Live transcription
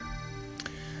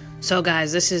So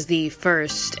guys, this is the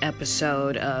first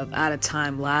episode of Out of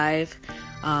Time Live,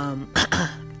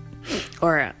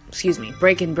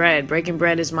 Breaking Bread. Breaking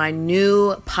Bread is my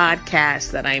new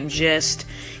podcast that I'm just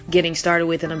getting started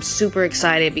with, and I'm super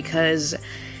excited because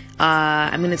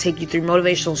I'm going to take you through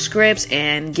motivational scripts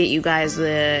and get you guys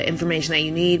the information that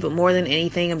you need. But more than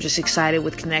anything, I'm just excited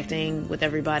with connecting with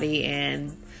everybody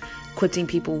and equipping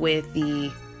people with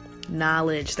the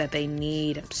knowledge that they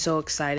need. I'm so excited.